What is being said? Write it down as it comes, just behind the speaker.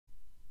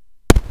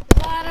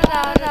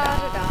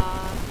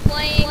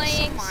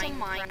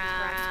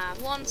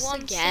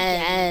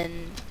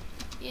again.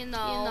 You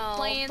know,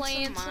 playing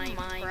some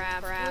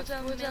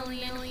Minecraft with a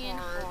million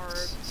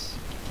hearts.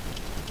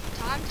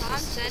 Tom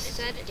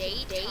said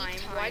date time.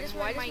 Why does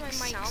my mic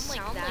sound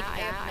like that?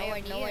 I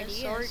have no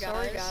idea. Sorry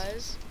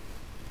guys.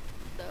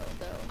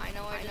 Though I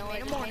know I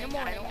made a morning.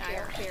 I don't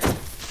care.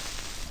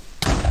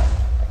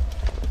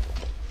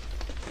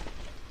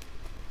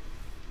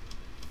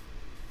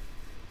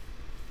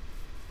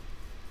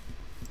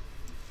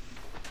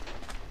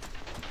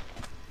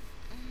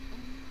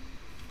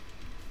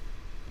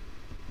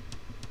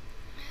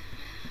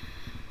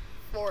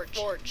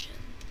 Fortune.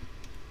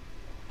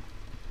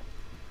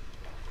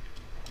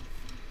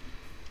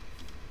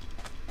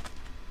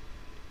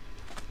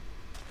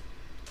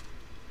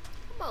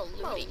 How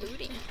about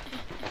looting?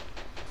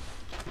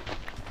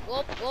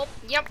 Whoop.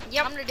 Yep.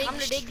 I'm gonna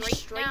dig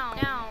straight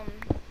down.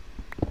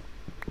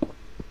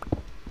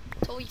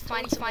 Till we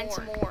find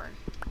some more.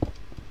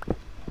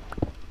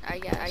 I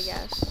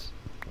guess.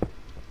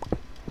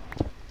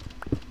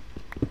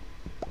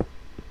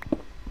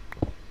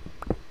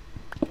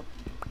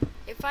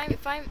 If I'm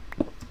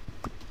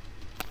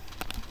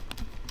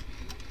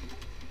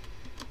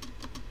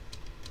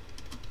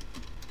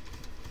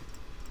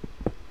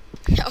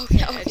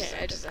okay,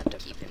 I just have to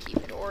keep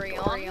it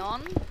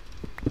on.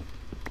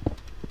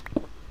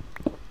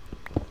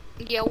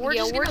 Yeah, we're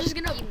just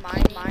gonna be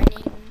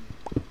mining.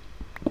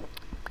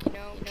 You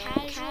know,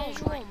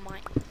 casual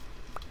mine.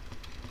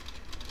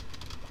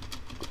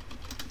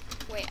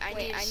 Wait, I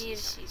need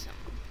to see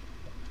something.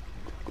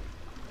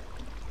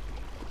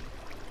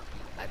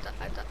 I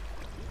thought.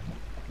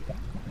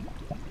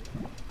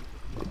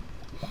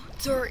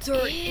 There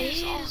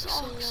is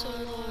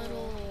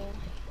axolotl.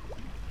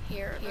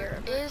 Here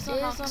is an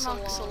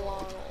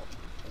axolotl.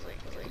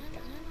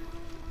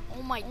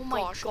 Oh my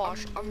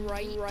gosh, I'm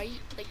right.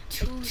 Like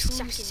two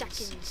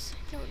seconds.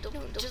 No,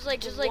 just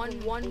like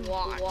one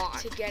walk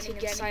to getting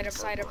inside of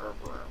her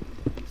room.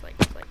 It's like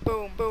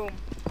boom. Oh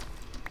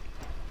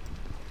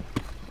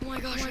my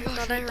gosh, I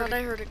thought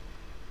I heard it.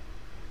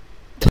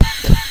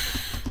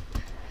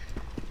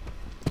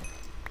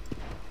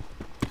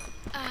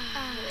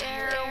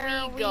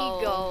 There we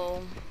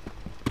go.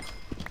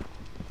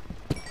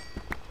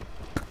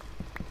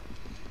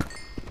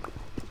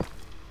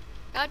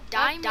 Got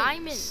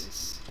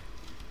diamonds.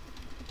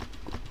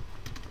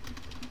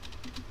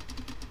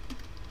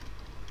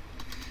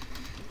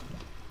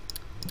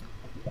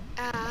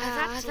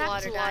 That's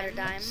a lot of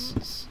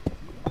diamonds.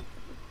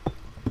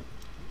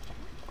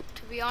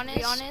 To be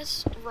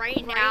honest,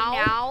 right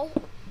now,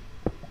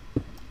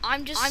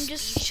 I'm just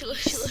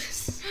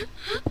speechless.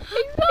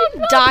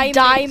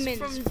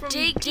 diamonds from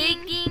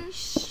digging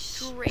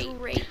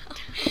straight.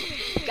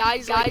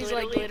 Guys, like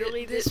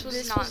literally, this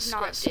was not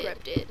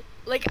scripted.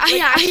 Like I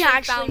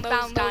actually found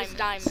those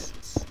diamonds.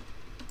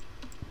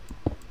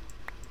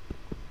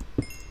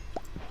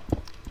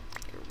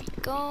 Here we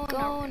go.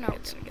 Now we're gonna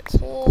get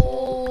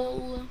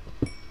coal.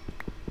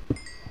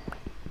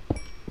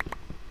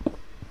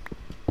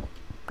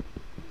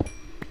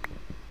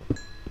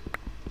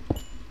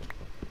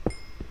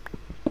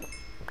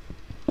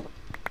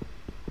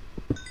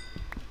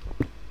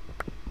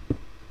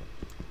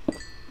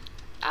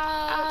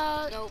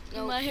 Nope.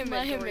 My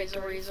inventory's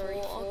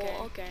already full.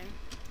 Okay.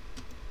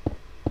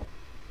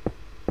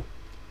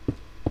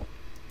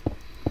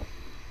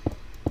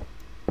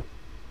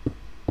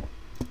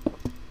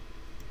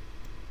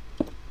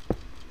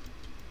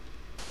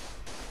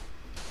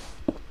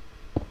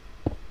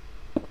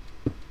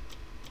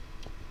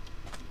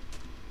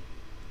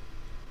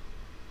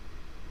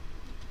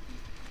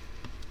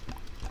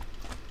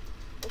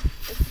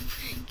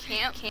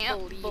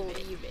 Can't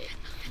believe it.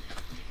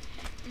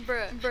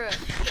 Bruh.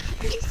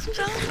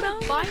 Just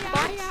found by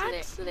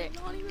accident.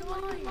 Not even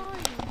mine.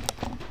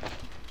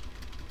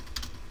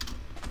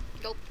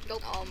 Nope.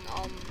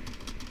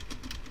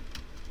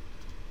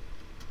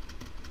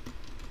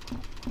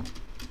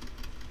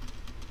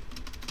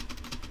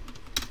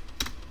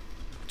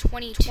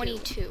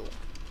 22.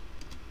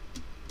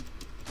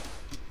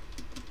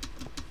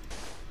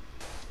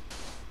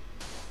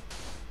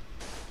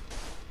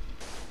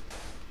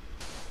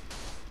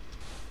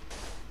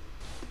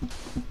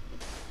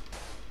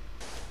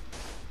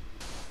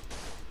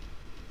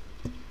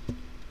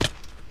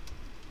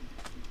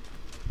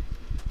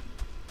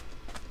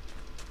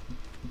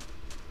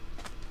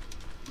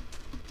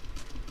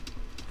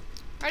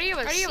 Do you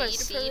have a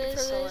seed for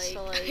this?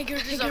 So like you're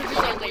just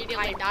waiting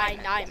like 9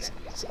 diamonds.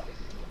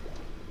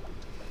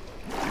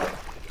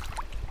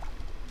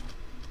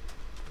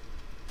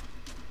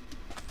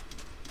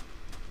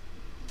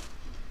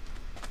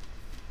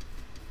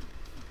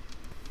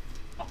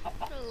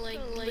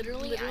 Like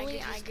literally,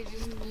 I could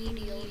just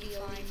immediately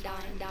find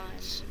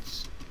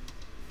diamonds.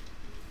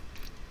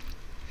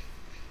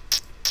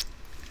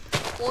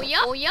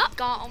 Oh yep.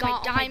 Got all my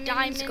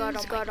diamonds.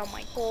 Got all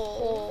my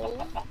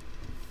coal.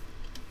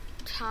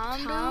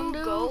 Time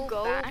to go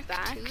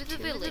back to the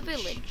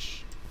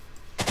village.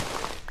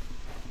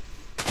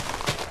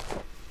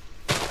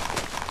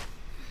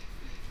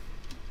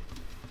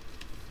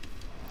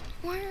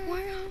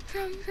 Where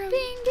being through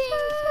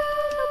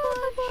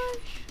the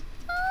bush.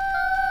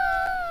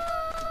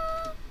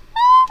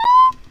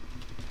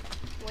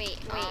 Wait,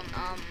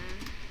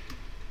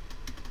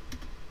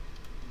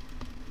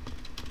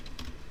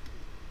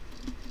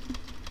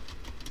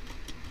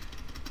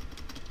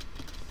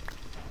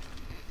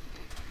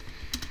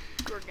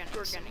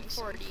 we're getting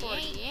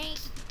 48.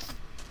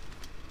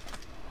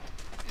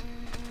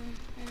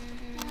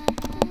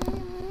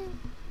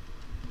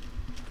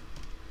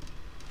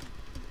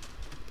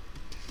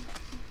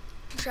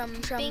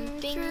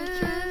 Jumping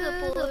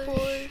through the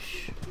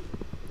bush.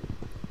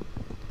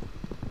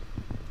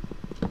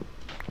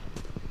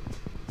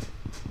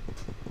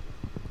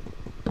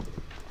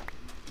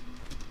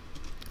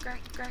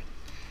 Great.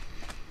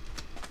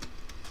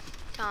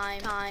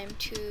 Time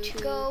to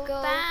go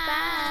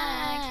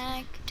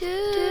back to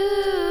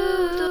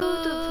the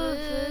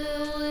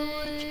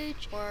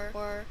village,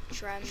 or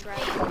tramping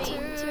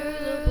through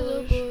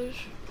the bush.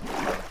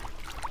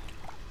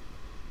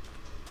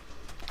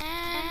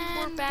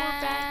 And we're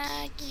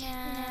back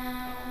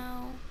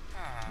now.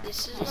 This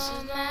is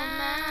the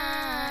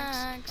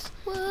max.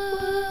 What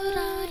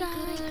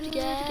I could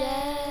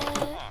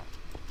get.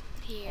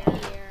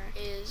 Here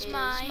is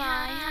my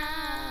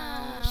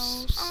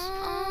house.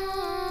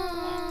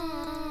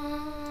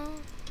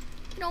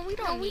 No, we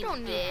don't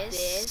need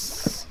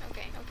this.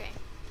 Okay.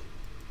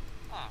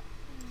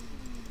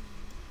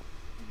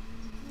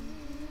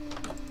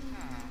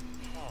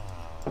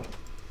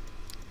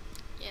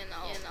 You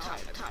know, time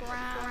to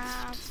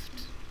craft.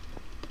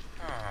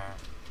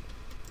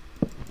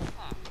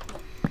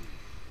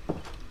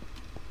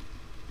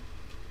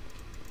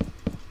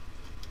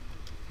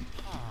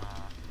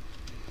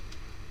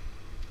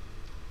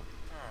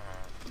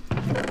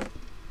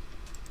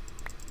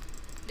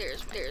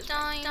 There's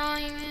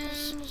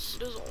diamonds.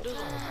 There's all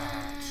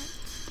that.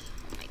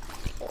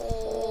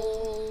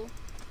 Coal.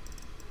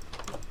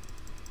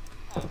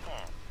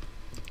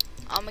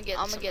 I'm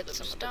gonna get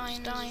some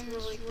diamonds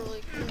really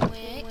quick.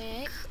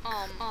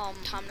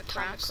 Time to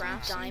craft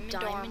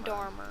diamond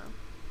armor.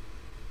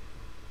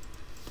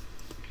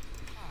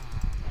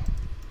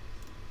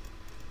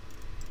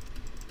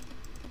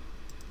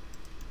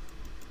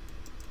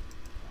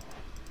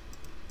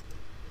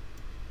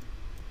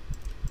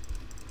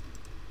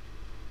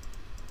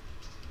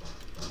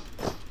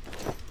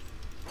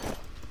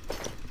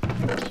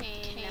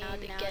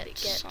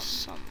 Get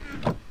some.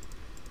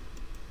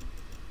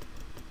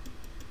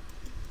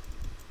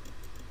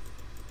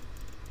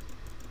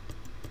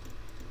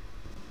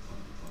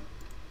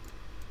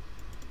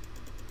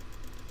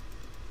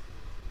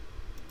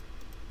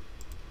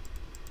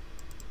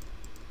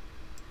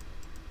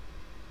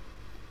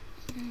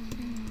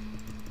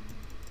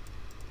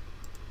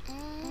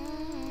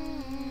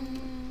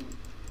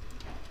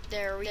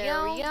 There we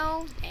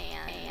go.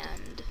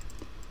 And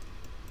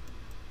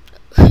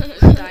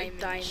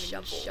diamond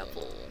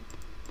shovel.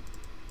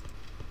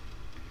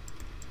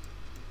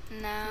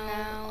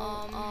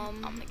 Now,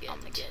 I'm gonna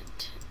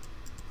get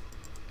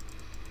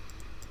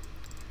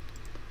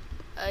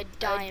a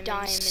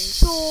diamond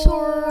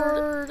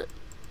sword.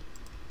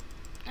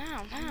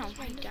 Ow,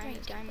 my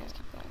diamonds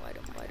keep going. Why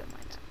don't I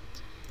not?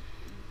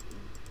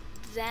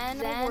 Then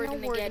we're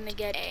gonna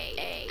get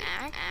a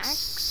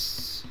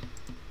axe.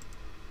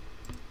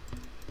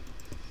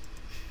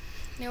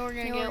 Now we're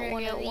gonna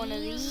get one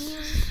of these.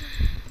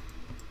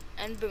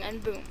 And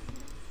boom.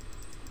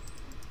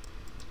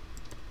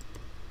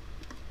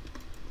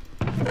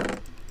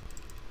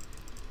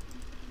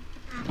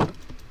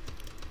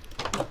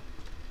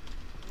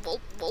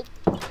 Bolt.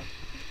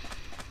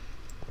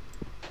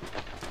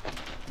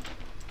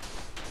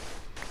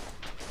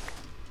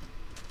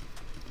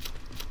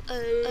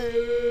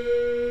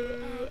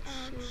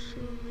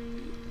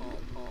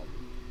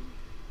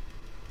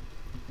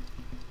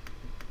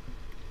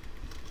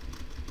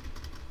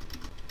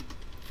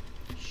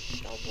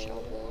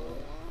 Shovel.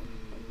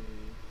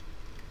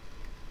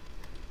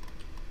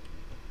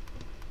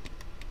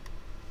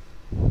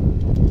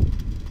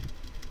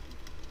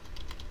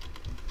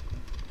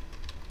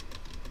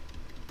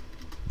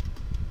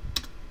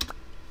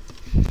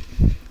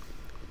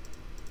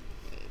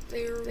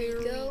 There we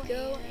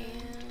go.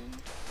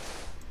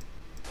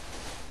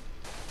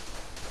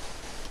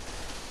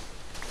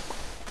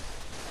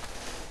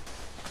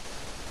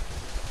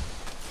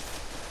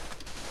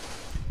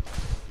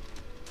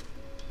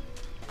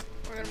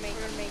 And we're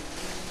gonna make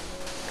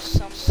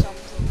something.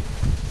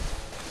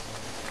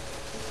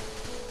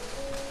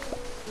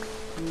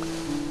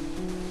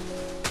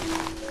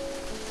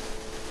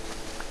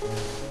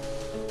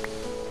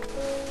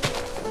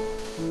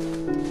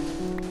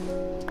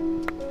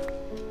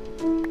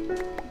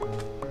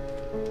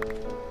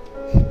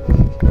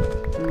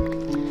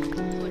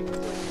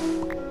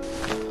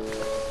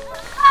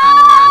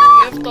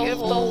 If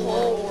the whole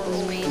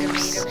world made of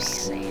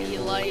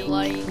sand,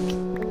 like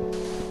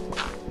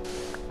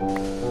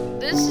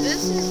this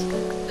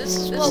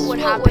is what would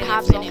happen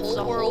if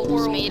the whole world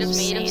was made of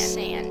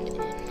sand in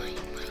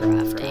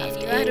Minecraft,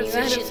 and you had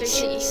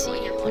efficiency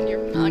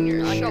on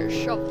your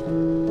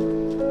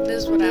shovel.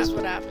 This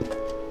what happened.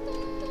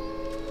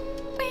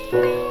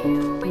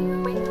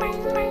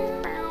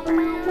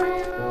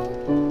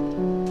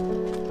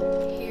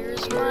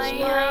 Here's my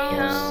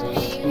house.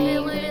 Hey,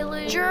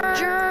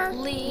 villager,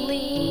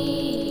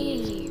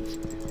 leave.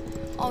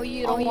 Oh,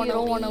 you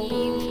don't want to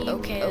leave?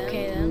 Okay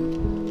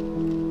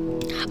then.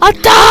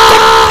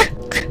 Attack!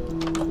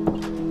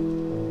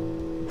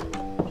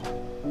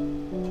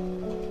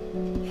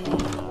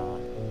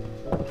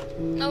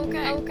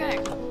 Okay.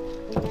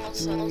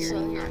 Also,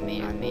 here, I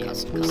made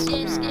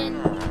custom skin.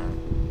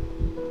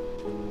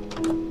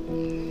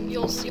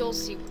 You'll see.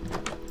 Leave.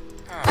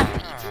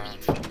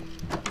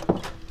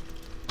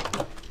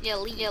 Yeah,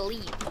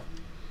 leave.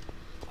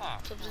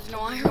 So there's no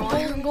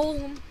iron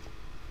golem.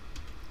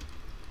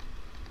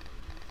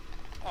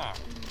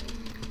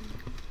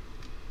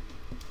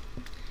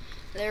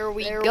 There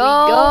we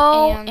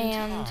go.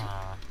 And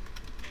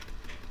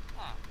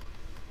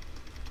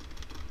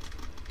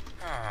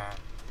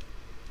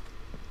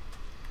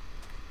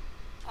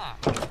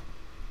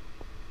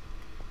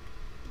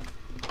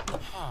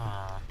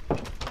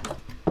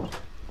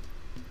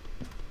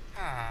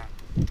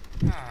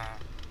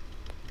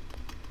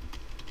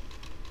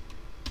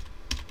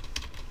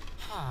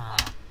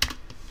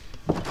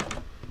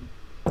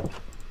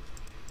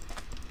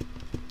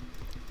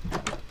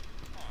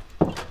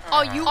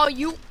Oh,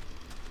 you.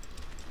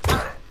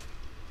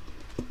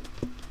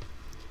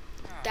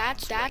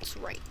 That's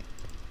right.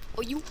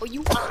 Oh, you.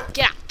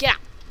 Get out.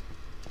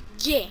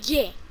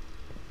 Yeah.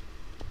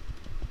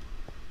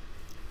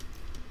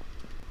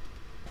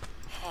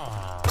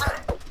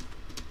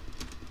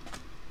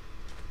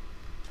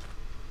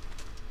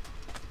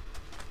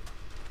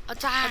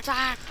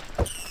 Attack.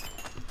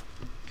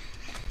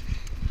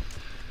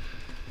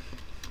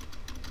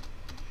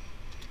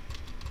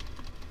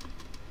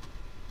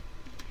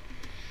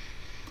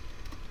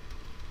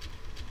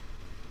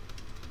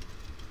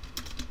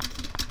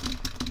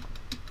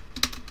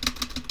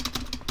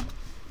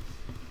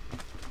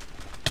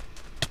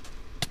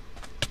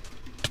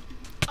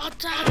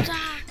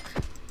 Attack!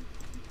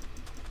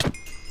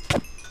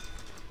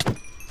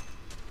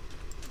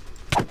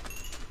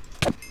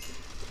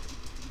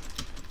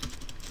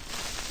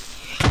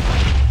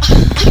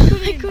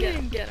 I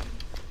couldn't get him.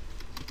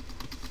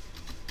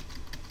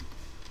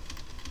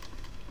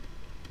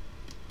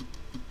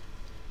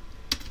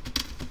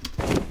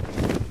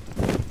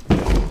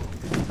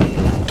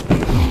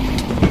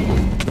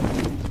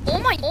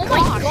 Oh my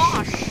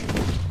gosh!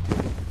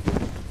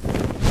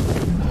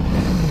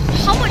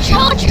 How much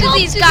health do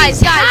these guys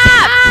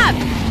have?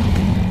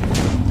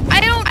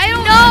 I don't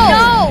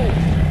know.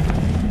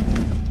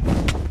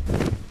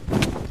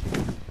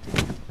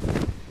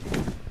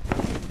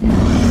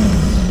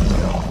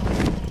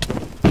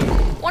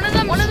 One of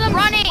them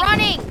running.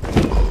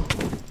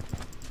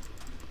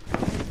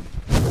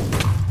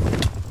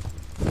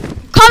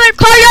 Come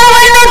your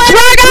way,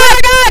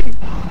 dragon!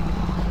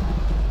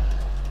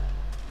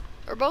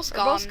 We're both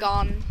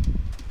gone.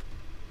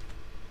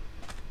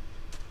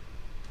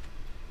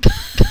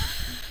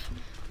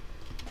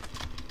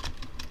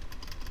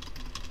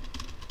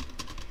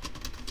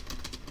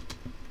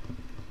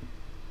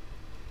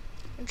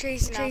 I'm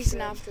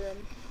chasing after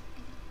him.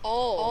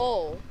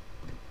 Oh.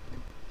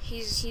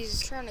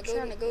 He's trying to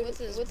go with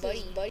his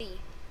buddy.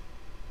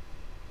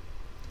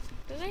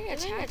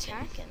 They're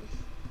attack him.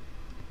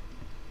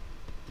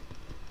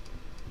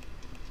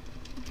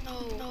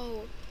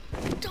 No.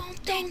 Don't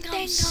think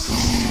I'm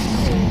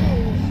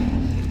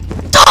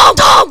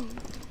Don't!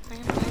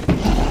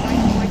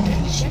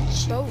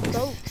 Both.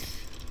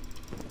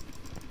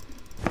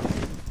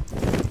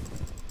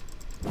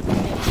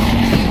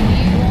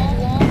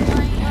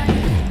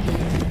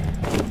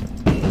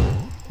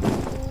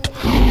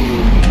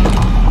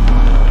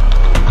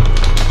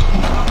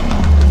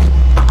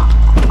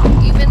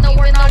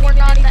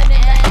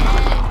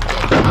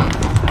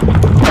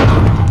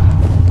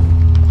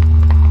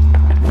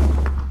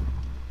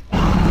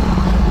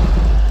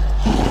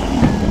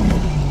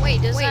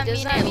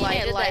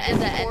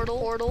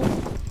 Portal?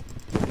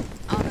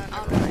 Oh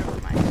no, never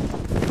mind.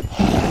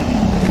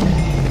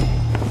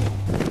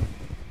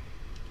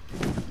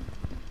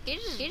 He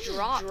just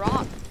dropped.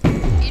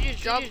 He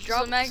just dropped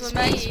some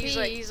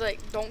XP. He's like,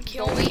 don't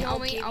kill me. I'll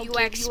give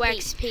you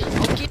XP.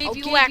 I'll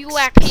give you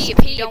XP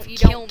if you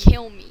don't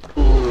kill me.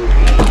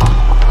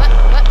 What?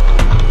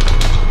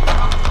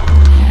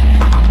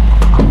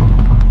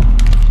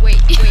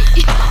 Wait.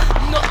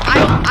 No,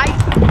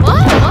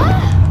 what?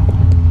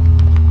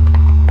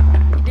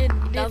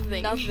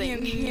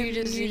 Nothing. You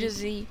just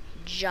see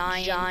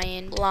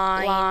giant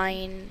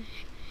line.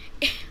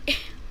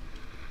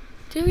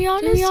 To be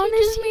honest, he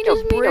just made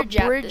a bridge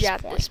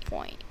at this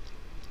point.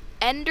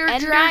 Ender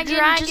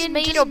Dragon just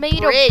made a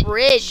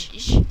bridge.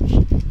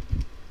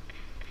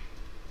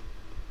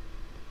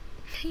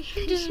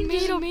 He just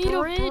made a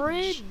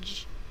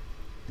bridge.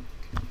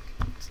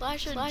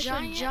 Slash a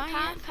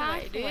giant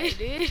pathway,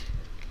 dude.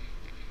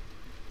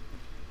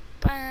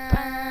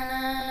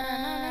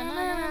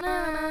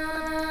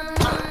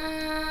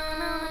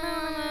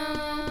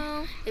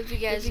 If you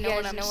guys know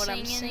what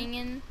I'm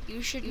singing,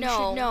 you should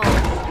know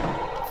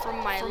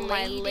from my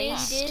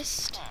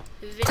latest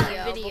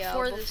video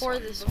before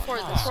this one.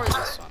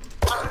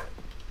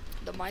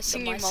 The My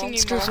Singing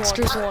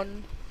Monsters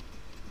one.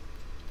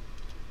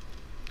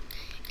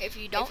 If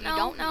you don't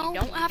know, you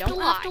don't have to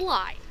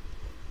lie.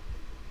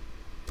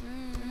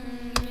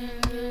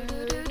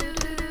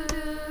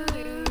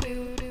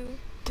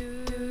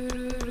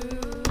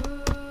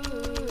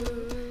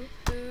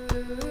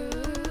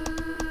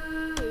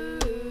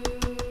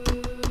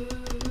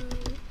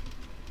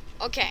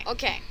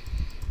 Okay.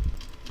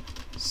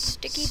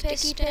 Sticky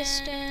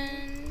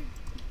piston.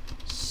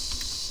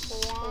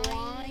 Slime.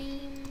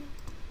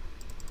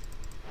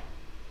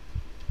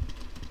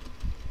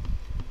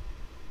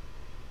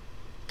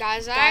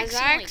 Guys, I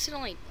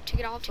accidentally took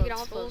it off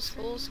full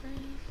screen.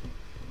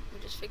 We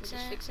just fix it.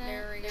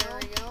 There we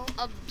go.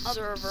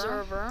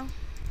 Observer.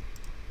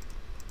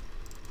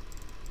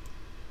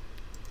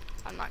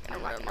 I'm not gonna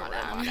remember what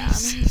that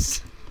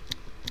means.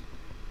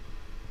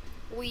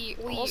 We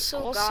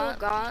also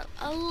got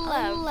a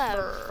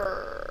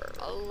lever.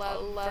 A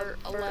lever.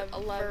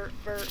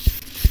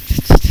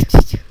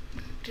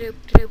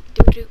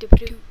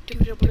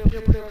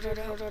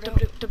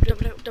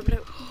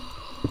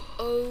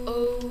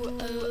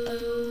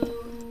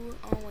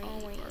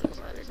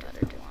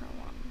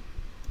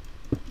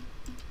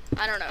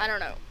 I don't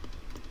know.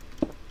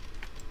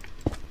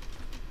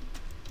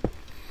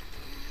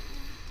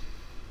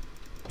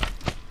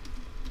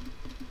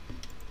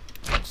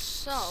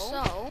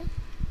 So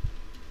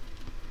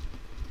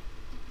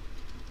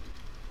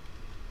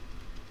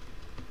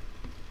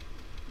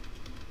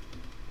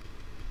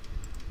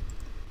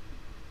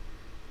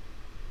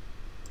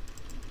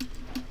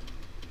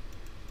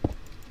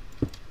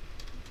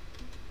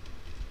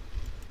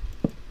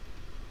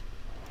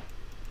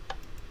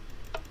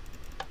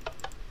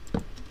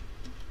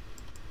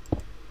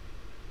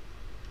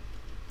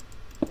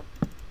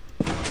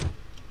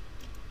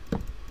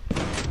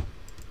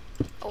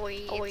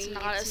it's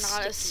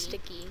not a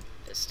sticky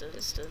piston.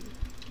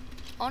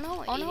 Oh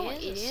no,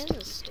 it is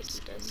a sticky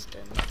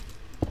piston.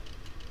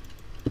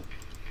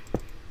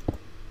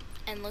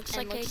 And looks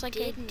like I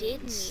did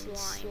need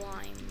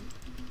slime.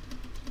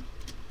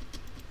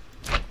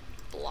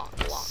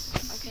 Blocks.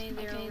 Okay,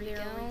 there we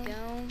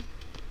go.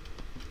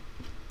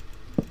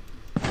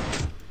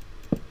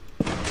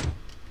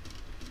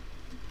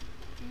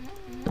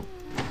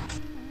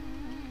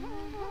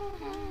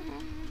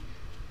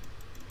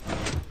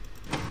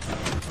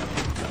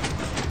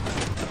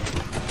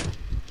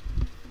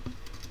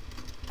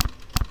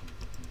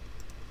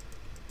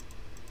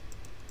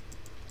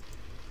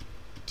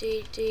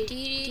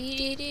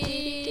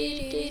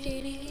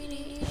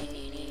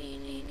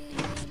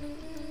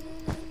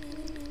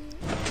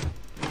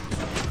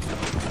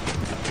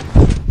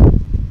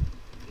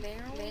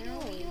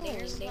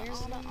 There's the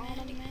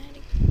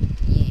automatic.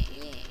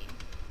 Yeah.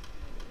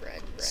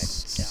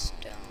 Redstone.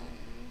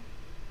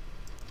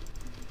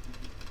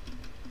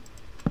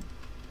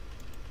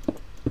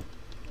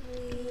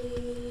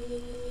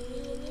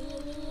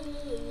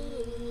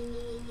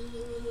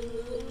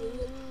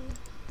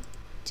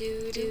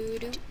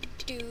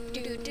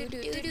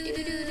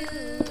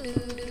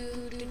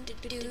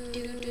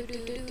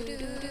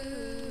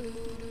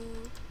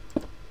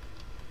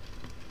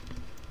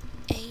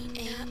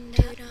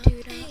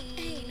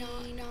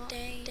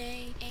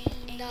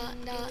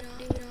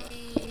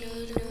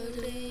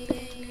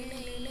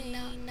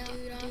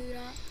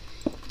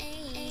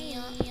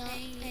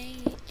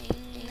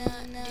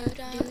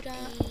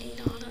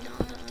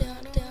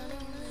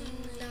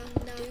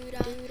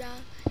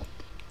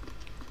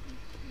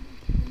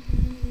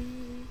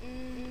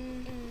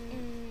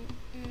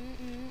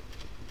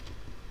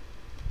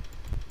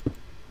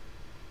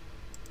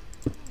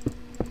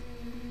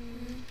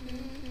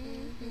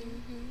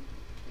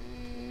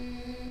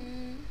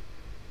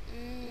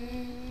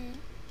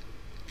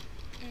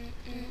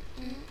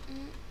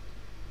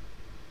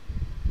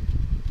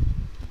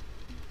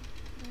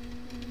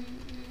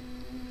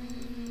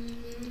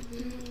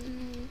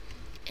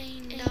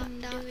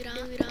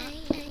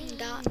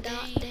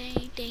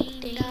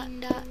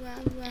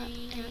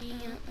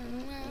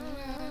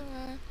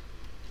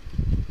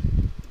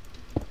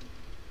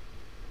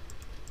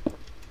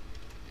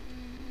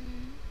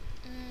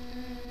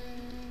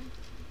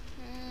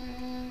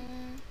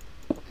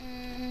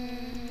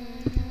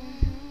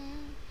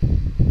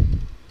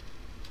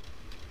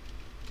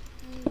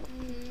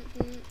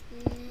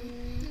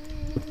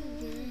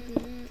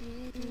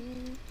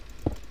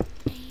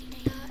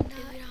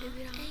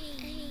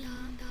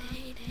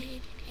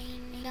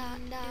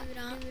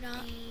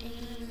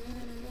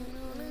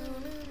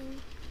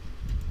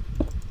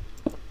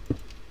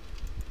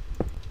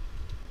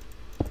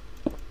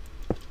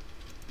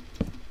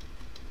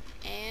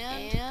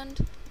 And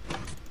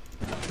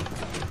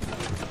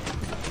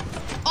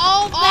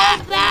all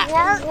that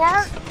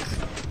worked.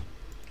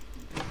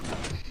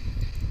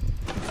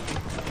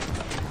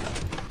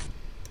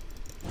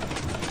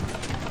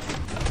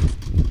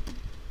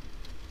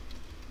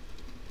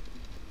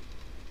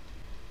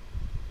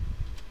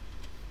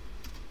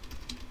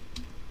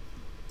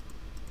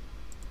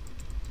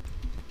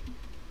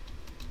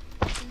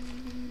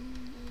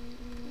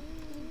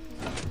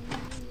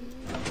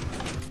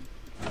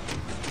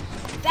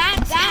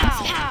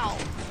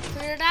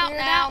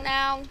 out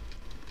now.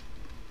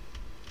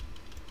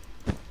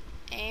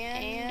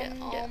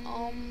 And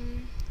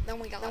then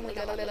we got.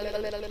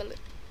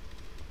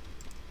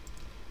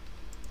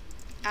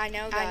 I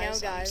know,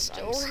 guys. I'm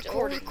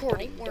still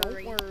recording.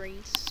 Don't worry.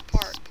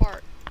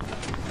 Part.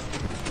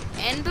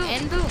 And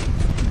boom.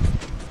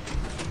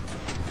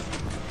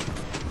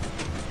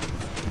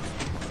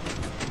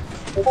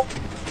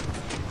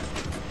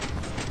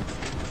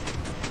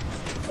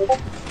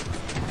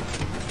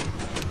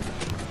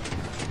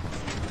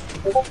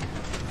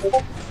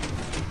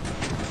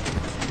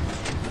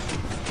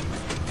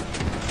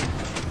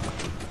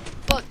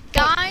 But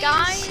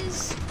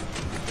guys,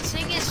 the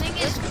thing is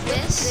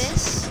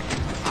this.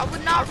 I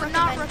would not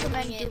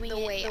recommend doing it the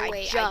way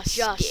I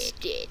just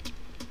did.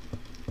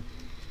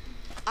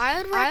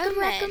 I would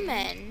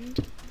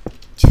recommend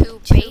to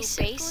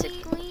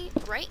basically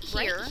right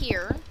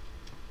here.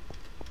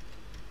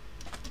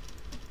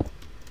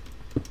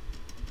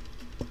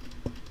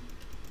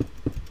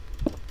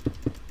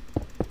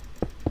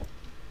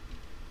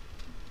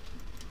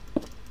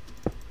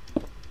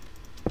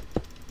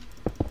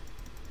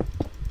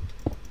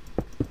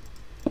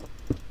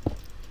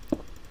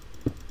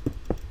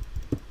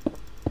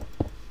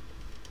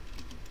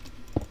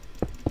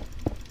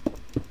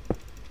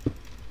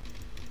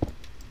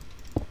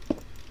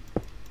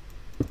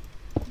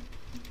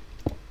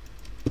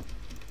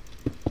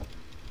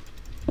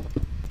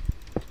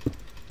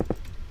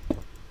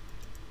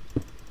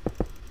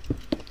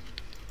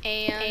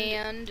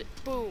 And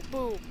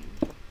boom.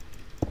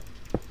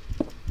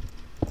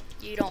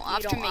 You don't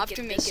have to make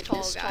it this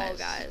tall,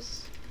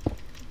 guys.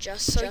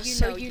 Just so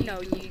you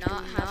know, you do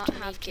not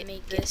have to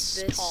make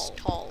this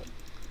tall.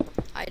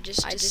 I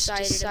just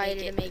decided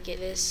to make it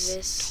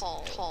this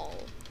tall.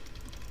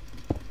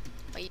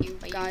 But you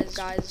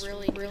guys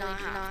really do not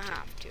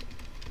have to.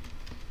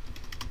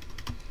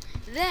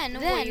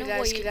 Then what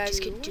you guys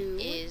could do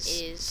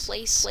is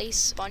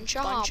place bunch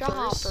of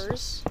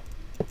hoppers.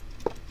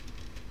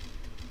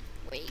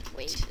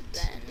 Wait,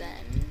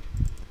 then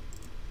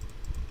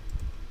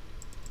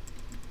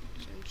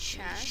some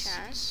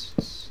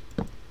chests.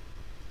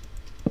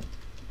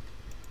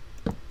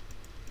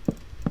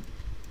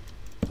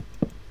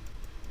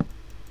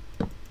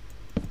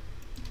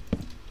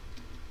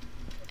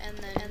 And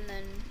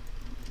then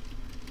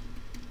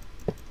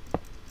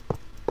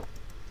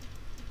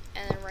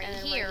right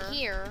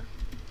here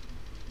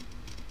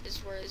is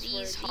where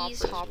these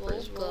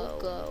hoppers will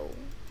go.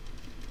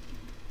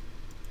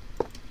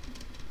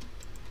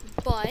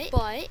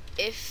 But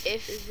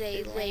if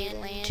they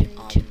land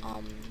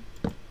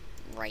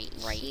right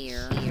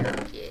here,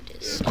 it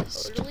is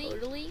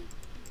totally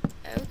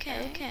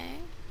okay.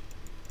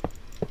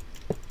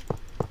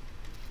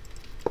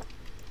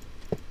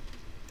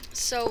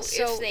 So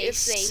if they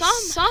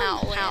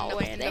somehow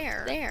land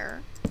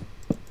there,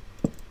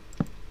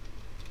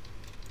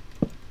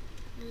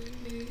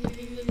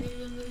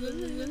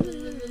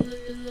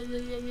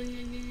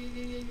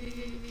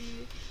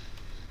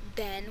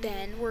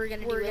 then we're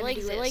gonna do it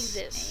like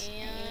this.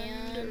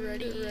 And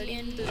ready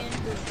and boom.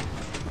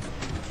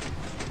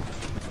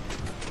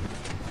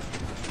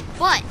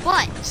 But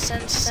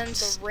since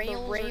the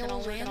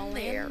rails are gonna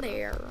land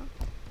there,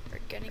 we're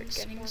getting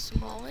some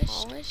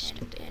polished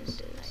and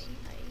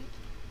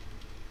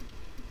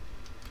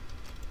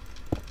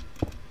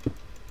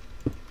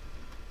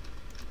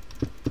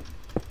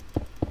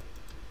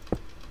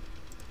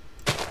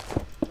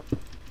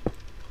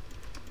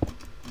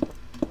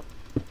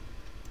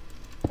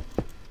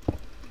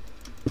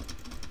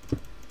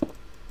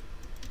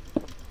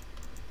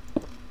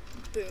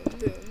boom.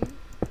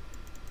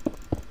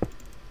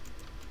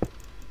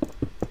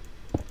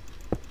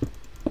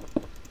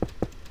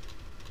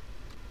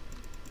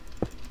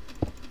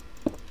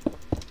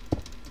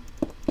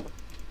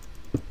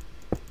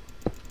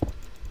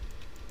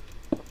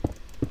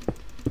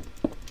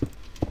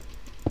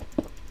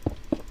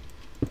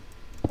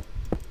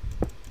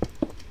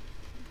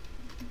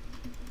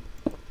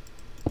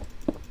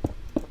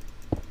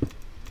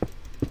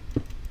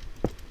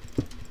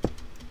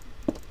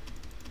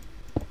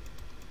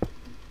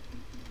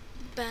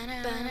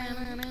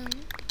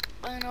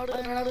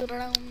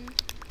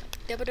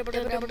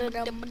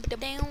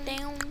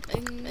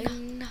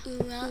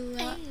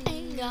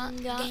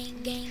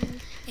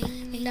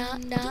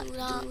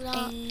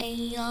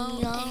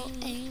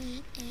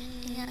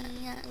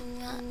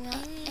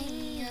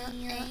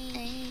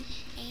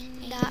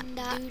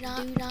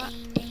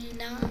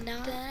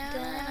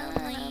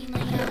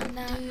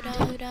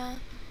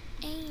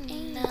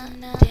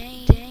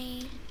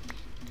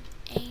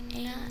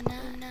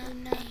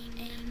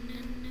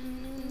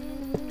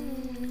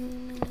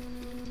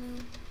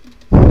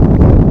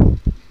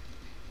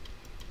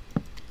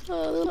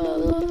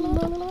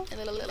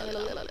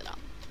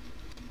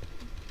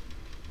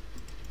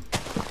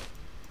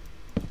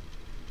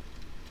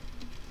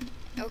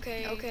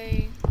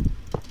 Okay.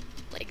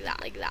 Like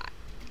that.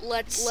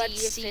 Let's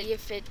see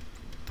if it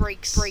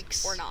breaks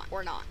or not.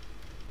 We're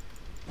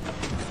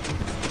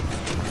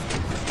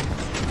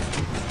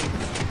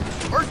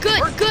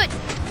good.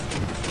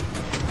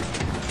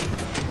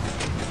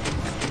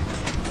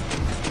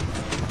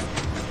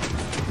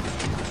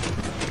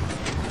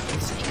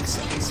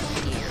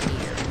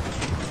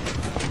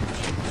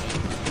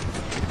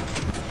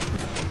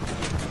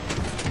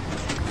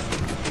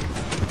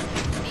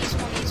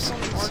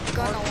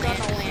 gonna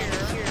land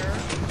here.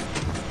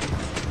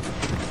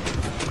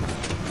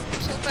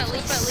 So at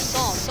least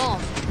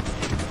some.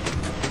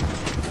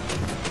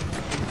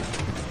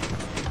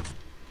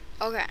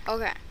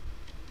 Okay.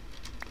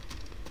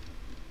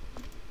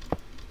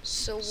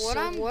 So what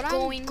I'm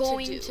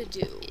going to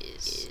do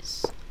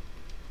is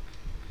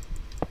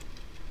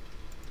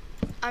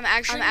I'm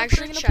actually gonna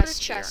put a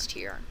chest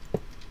here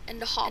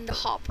and a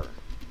hopper.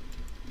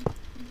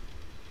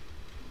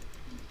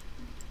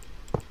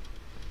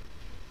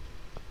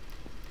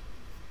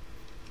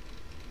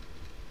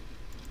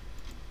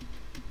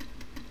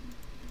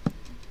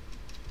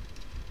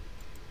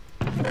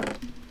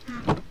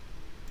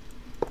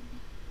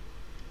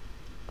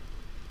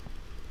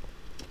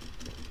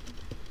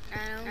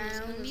 It's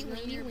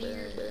gonna be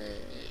weird, but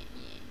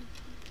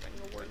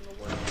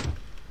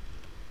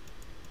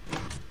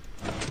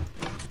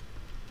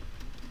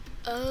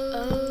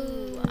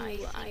Oh,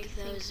 I think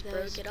those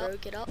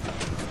broke it up.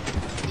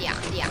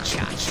 Yeah,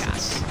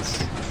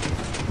 shots.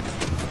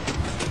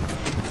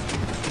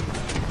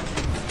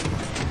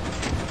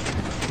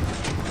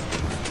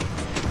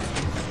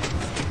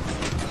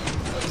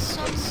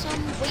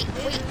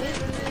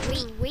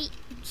 Wait.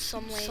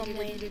 Some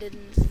landed in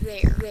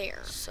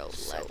there. So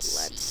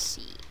let's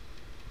see.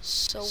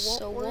 So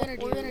what we're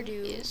gonna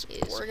do is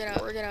we're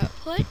gonna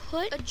put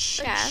a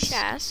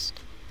chest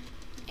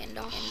and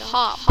a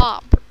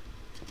hopper.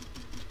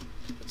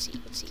 Let's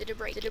see. Did it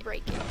break it?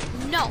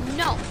 No.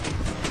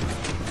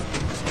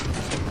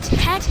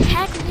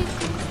 Technically.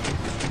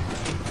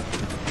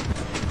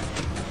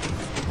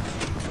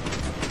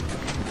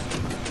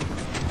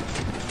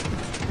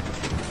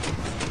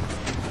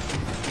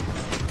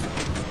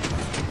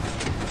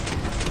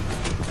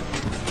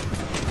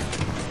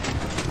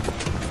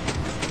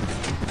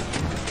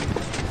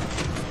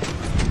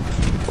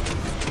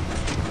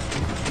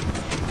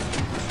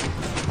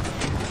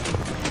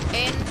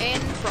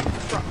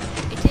 Bro,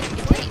 it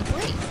didn't break.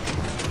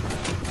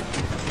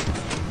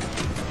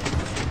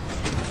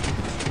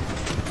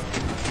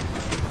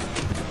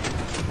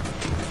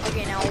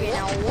 Okay, now we're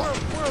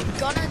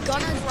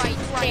gonna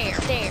right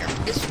there.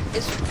 Is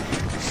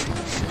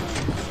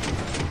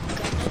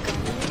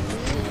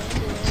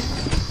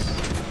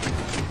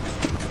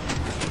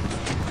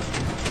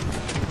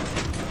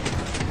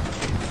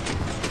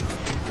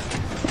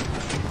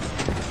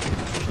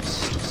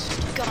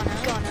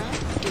gonna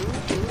do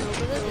a little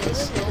bit of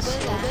this, a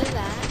little bit of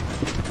that.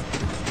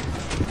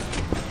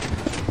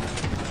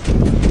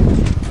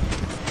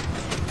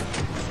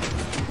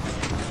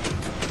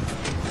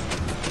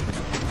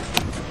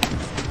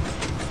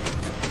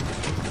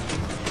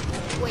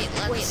 Wait,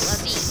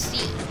 let's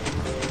see.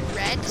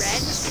 Red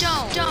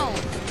stone.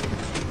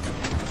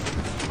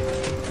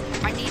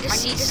 I need to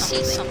see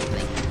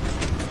something.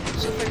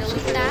 So if I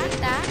delete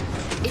that,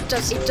 it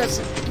doesn't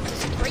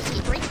break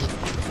it.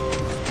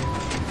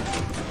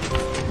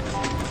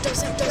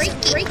 Doesn't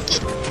break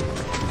it.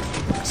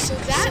 So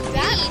that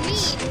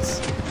means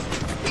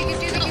we can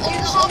do the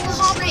old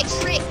hopper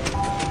trick.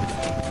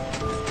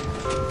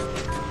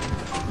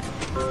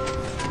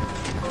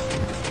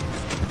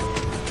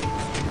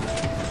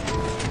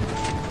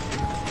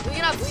 We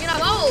can have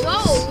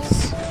those.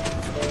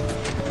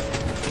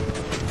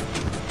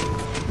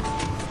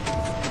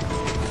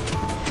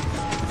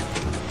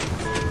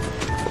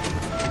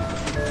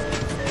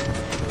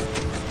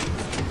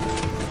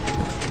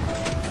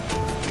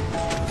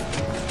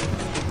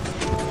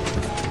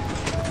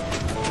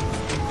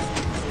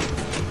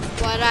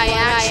 But I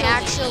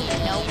actually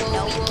know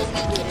what we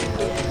can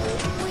do.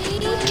 We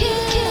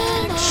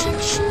can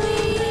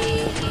actually.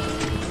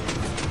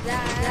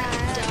 That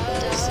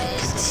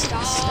doesn't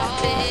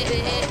stop it.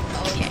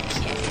 Okay.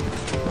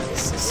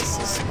 This is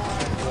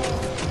smart.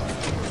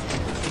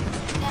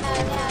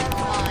 Never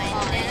mind.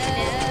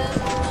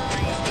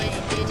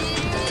 It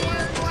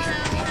didn't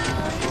work.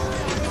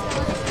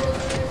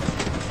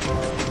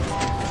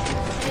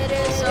 It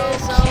is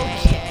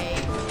okay.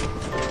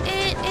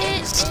 It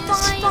is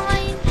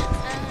fine.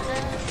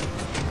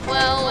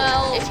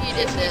 Well, if you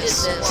did this,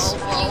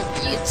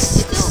 it's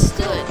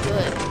still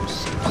good.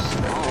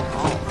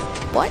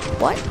 What?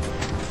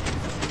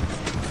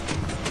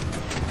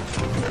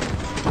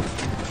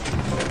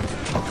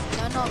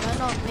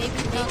 No,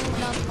 maybe not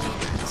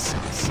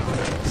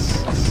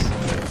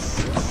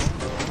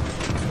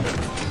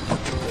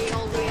We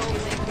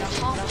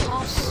all the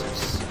hops.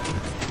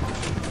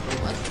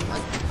 What?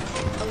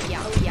 Oh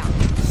yeah.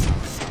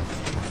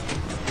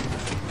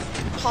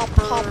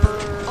 Hopper.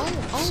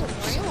 Oh,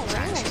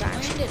 rails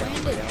actually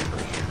landed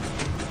over here.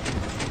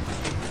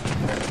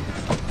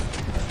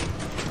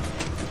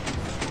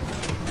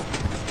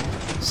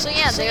 So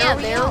yeah, there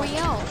we go.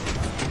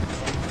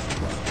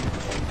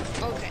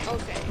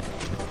 Okay.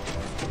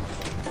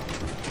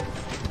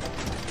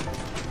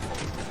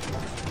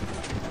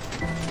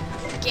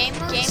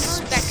 Gamer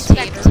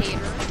spectator.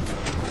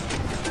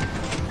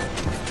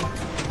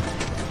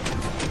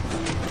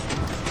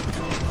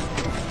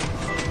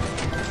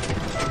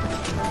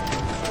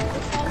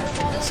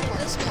 This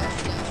one.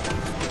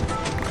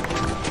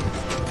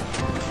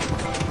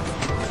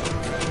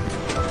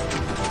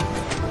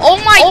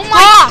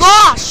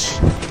 gosh!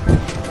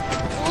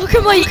 Look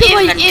at my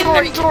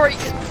inventory.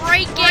 It's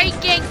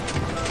breaking.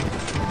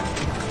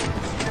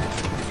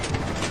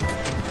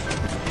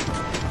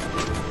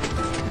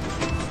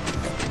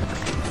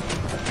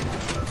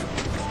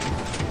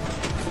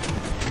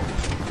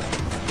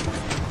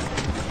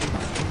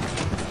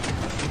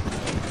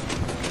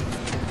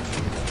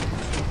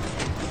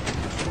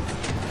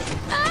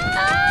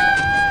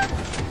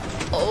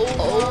 Oh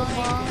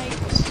my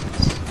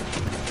goodness.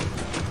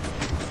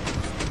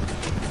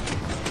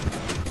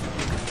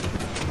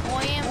 I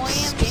am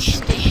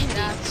standing.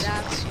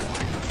 That's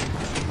why.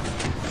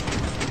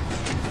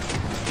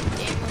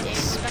 Damn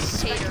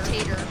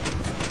spectator.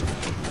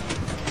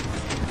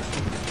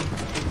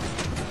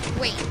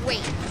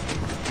 Wait.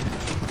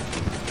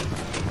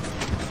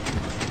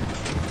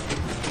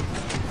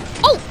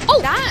 Oh,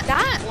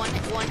 that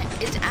one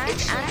is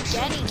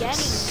actually getting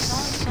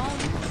some.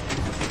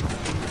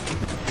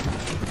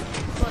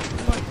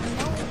 But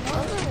no,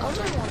 other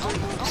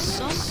ones,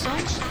 some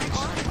actually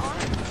are.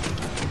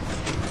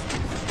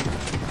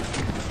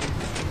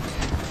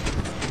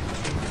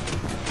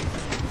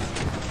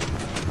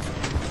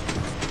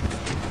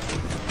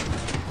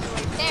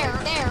 Right there.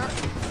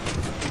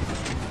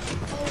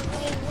 Oh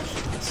wait,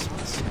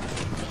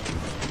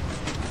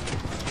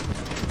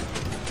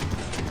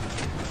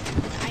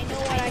 I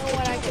know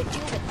what I could do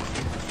with that.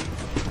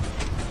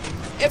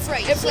 If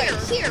right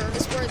here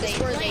is where they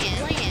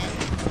land.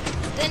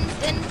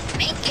 Then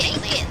make it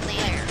land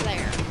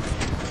there.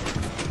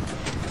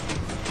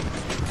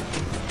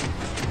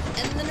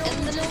 And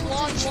then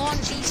launch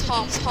these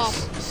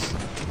hoppers.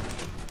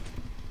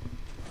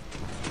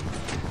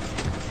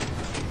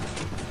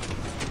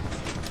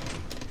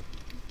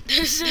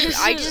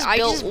 I just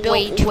built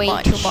way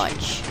too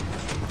much.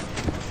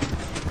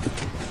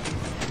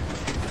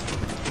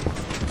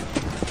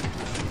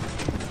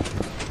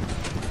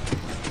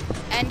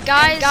 And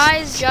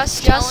guys,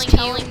 just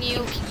telling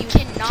you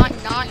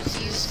cannot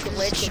use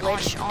glitch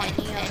on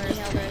any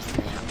other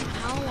thing.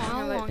 How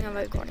long have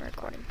I been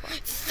recording for?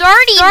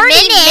 30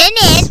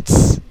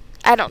 minutes?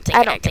 I don't think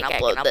I can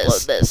upload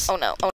this. Oh no.